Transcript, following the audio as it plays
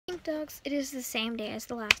Pink Dogs. It is the same day as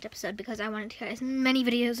the last episode because I wanted to get as many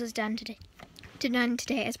videos as done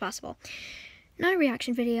today as possible. Not a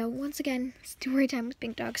reaction video. Once again, story time with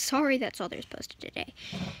Pink Dogs. Sorry, that's all there's posted today.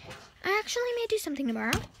 I actually may do something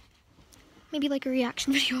tomorrow. Maybe like a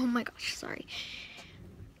reaction video. Oh my gosh, sorry.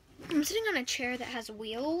 I'm sitting on a chair that has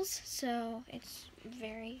wheels, so it's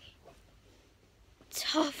very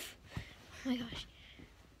tough. Oh my gosh.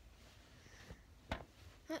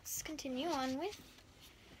 Let's continue on with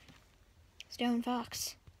Stone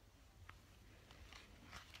Fox.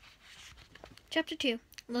 Chapter 2,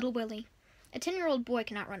 Little Willie. A 10-year-old boy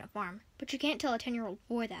cannot run a farm, but you can't tell a 10-year-old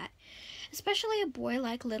boy that, especially a boy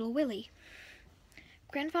like Little Willie.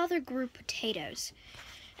 Grandfather grew potatoes,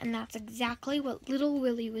 and that's exactly what Little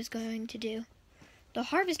Willie was going to do. The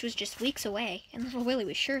harvest was just weeks away, and Little Willie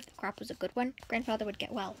was sure if the crop was a good one, Grandfather would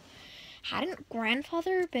get well. Hadn't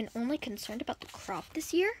Grandfather been only concerned about the crop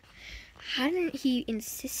this year? Hadn't he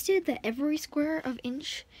insisted that every square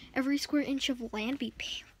inch of land be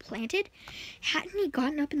planted? Hadn't he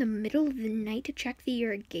gotten up in the middle of the night to check the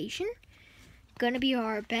irrigation? Gonna be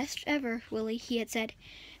our best ever, Willie, he had said,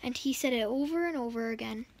 and he said it over and over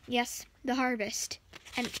again. Yes, the harvest.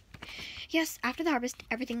 And yes, after the harvest,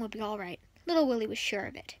 everything would be all right. Little Willie was sure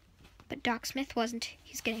of it. But Doc Smith wasn't.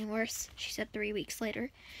 He's getting worse, she said 3 weeks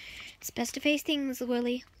later. It's best to face things,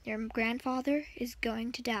 Willie. Your grandfather is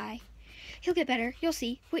going to die. He'll get better, you'll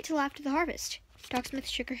see. Wait till after the harvest. Doc Smith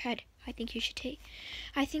shook her head. I think you should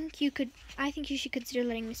consider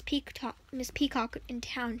letting Miss Peacock in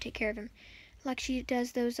town take care of him, like she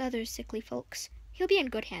does those other sickly folks. He'll be in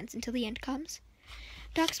good hands until the end comes.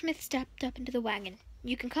 Doc Smith stepped up into the wagon.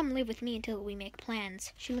 You can come live with me until we make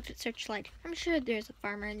plans. She looked at Searchlight. I'm sure there's a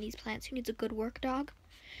farmer in these plants who needs a good work dog.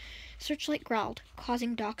 Searchlight growled,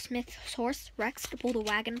 causing Doc Smith's horse, Rex, to pull the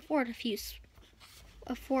wagon forward a few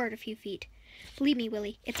feet. Believe me,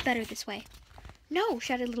 Willie, it's better this way. No,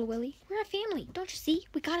 shouted Little Willie. We're a family, don't you see?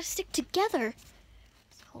 We gotta stick together.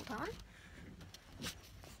 Hold on.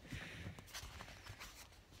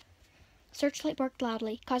 Searchlight barked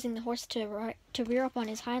loudly, causing the horse to rear up on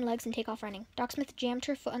his hind legs and take off running. Doc Smith jammed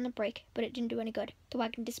her foot on the brake, but it didn't do any good. The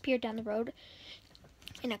wagon disappeared down the road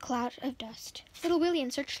in a cloud of dust. Little Willie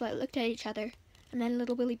and Searchlight looked at each other, and then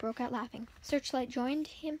Little Willie broke out laughing. Searchlight joined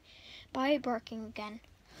him by barking again.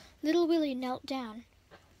 Little Willie knelt down,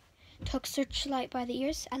 took Searchlight by the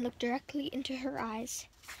ears, and looked directly into her eyes.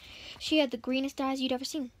 She had the greenest eyes you'd ever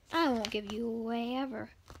seen. I won't give you away ever.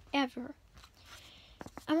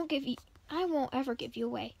 I won't ever give you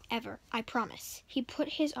away, ever, I promise. He put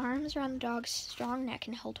his arms around the dog's strong neck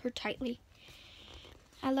and held her tightly.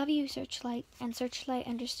 I love you, Searchlight, and Searchlight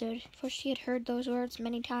understood, for she had heard those words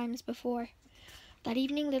many times before. That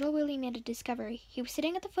evening, Little Willie made a discovery. He was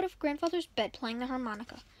sitting at the foot of Grandfather's bed playing the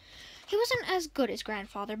harmonica. He wasn't as good as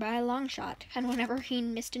Grandfather by a long shot, and whenever he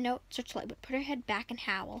missed a note, Searchlight would put her head back and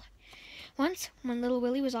howl. Once, when Little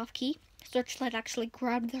Willie was off key, Searchlight actually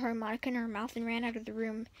grabbed the harmonica in her mouth and ran out of the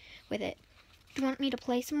room with it. Do you want me to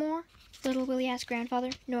play some more? Little Willie asked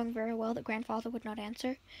Grandfather, knowing very well that Grandfather would not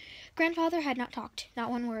answer. Grandfather had not talked,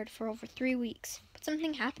 not one word, for over 3 weeks, but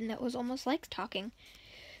something happened that was almost like talking.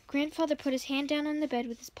 Grandfather put his hand down on the bed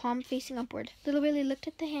with his palm facing upward. Little Willie looked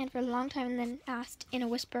at the hand for a long time and then asked in a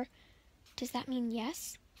whisper, Does that mean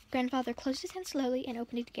yes? Grandfather closed his hand slowly and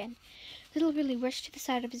opened it again. Little Willie rushed to the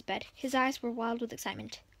side of his bed. His eyes were wild with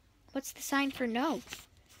excitement. What's the sign for no?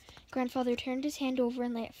 Grandfather turned his hand over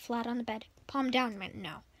and lay it flat on the bed. Palm down meant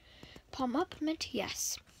no. Palm up meant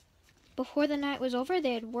yes. Before the night was over,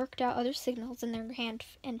 they had worked out other signals in their hand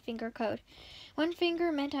and finger code. 1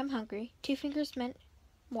 finger meant I'm hungry. 2 fingers meant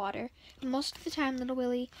water. And most of the time, Little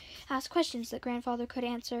Willie asked questions that Grandfather could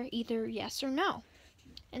answer either yes or no.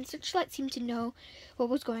 And Searchlight seemed to know what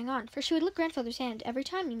was going on, for she would lick Grandfather's hand every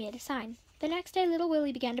time he made a sign. The next day, Little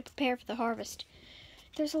Willie began to prepare for the harvest.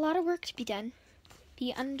 There's a lot of work to be done.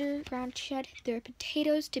 The underground shed, there were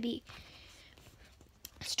potatoes to be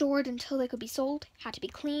stored until they could be sold, had to be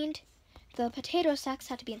cleaned. The potato sacks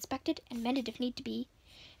had to be inspected and mended if need be.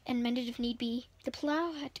 The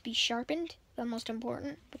plow had to be sharpened, the most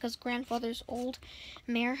important, because Grandfather's old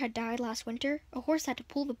mare had died last winter. A horse to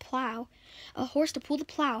pull the plow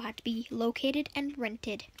had to be located and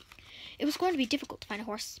rented. It was going to be difficult to find a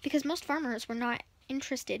horse, because most farmers were not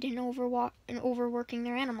interested in overworking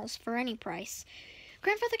their animals for any price.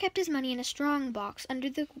 Grandfather kept his money in a strong box under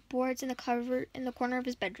the boards in the cupboard in the corner of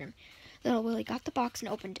his bedroom. Little Willie got the box and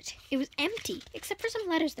opened it. It was empty, except for some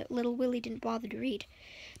letters that Little Willie didn't bother to read.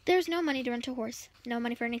 There was no money to rent a horse, no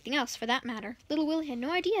money for anything else, for that matter. Little Willie had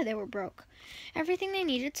no idea they were broke. Everything they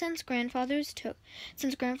needed since Grandfather took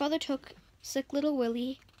sick Little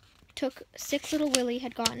Willie took 6 little Willie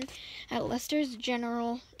had gotten at Lester's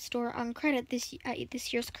General Store on credit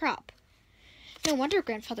this year's crop. No wonder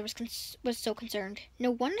Grandfather was so concerned.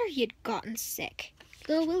 No wonder he had gotten sick.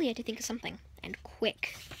 Little Willie had to think of something, and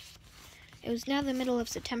quick. It was now the middle of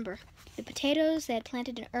September. The potatoes they had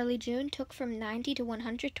planted in early June took from 90 to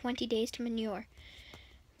 120 days to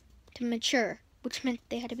mature, which meant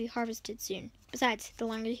they had to be harvested soon. Besides, the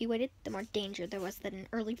longer he waited, the more danger there was that an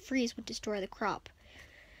early freeze would destroy the crop.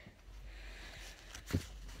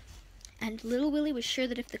 And little Willie was sure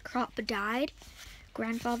that if the crop died,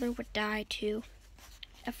 Grandfather would die too.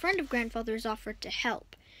 A friend of Grandfather's offered to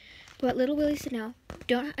help, but little Willie said no.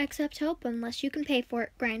 Don't accept help unless you can pay for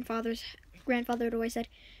it, Grandfather had always said,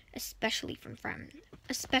 especially from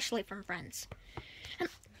friends. And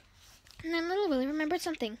then little Willie remembered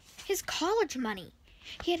something. His college money.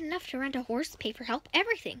 He had enough to rent a horse, pay for help,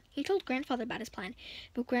 everything. He told Grandfather about his plan,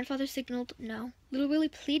 but Grandfather signaled no. Little Willie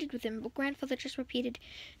pleaded with him, but Grandfather just repeated,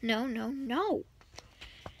 no, no, no.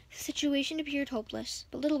 The situation appeared hopeless,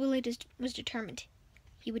 but little Willie was determined.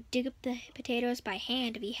 He would dig up the potatoes by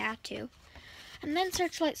hand if he had to. And then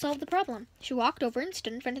Searchlight solved the problem. She walked over and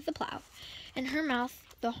stood in front of the plow. In her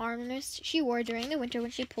mouth, the harness she wore during the winter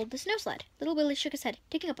when she pulled the snow sled. Little Willie shook his head.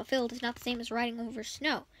 Digging up a field is not the same as riding over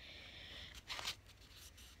snow.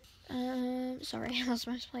 Sorry, I lost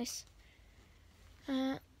my place.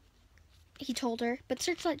 He told her, but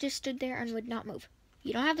Searchlight just stood there and would not move.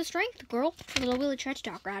 You don't have the strength, girl. Little Willie tried to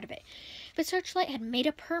talk her out of it, but Searchlight had made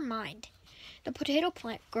up her mind. The potato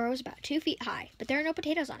plant grows about 2 feet high, but there are no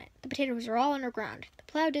potatoes on it. The potatoes are all underground. The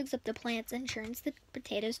plow digs up the plants and churns the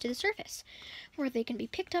potatoes to the surface, where they can be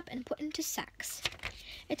picked up and put into sacks.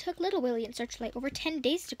 It took Little Willie and Searchlight over 10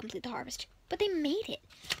 days to complete the harvest, but they made it.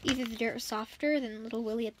 Either the dirt was softer than Little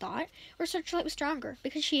Willie had thought, or Searchlight was stronger,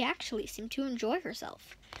 because she actually seemed to enjoy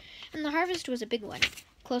herself. And the harvest was a big one,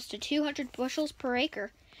 close to 200 bushels per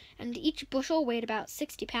acre, and each bushel weighed about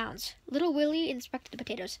 60 pounds. Little Willie inspected the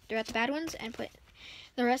potatoes, threw out the bad ones, and put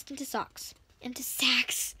the rest into sacks.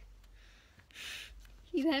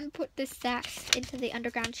 He then put the sacks into the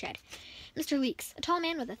underground shed. Mr. Leeks, a tall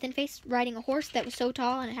man with a thin face, riding a horse that was so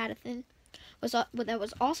tall and had a thin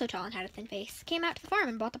face, came out to the farm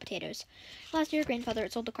and bought the potatoes. Last year, Grandfather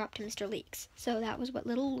had sold the crop to Mr. Leeks, so that was what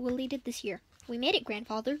Little Willie did this year. We made it,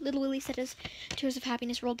 Grandfather, Little Willie said as tears of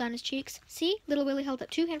happiness rolled down his cheeks. See, Little Willie held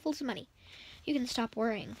up 2 handfuls of money. You can stop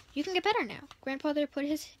worrying. You can get better now. Grandfather put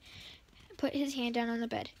his hand down on the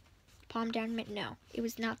bed. Palm down meant no. It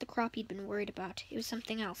was not the crop he'd been worried about. It was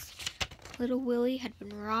something else. Little Willie had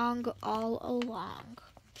been wrong all along.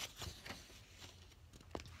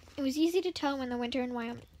 It was easy to tell when the winter in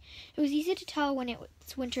Wyoming. It was easy to tell when it was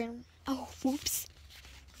winter in... Oh, whoops.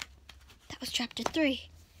 That was chapter 3.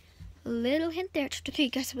 Little hint there, chapter 3.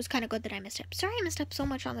 Guess it was kind of good that I messed up. Sorry I messed up so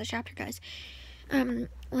much on this chapter, guys. Really,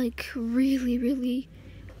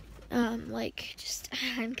 I'm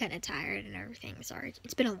kind of tired and everything. Sorry,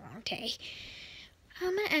 it's been a long day.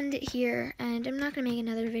 I'm going to end it here, and I'm not going to make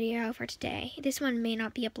another video for today. This one may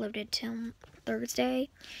not be uploaded till Thursday,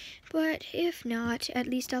 but if not, at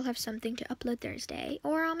least I'll have something to upload Thursday,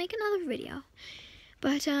 or I'll make another video.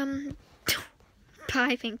 But,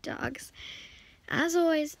 bye, Pink Dogs. As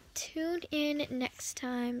always, tune in next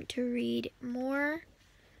time to read more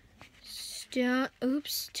Stone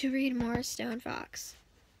Fox.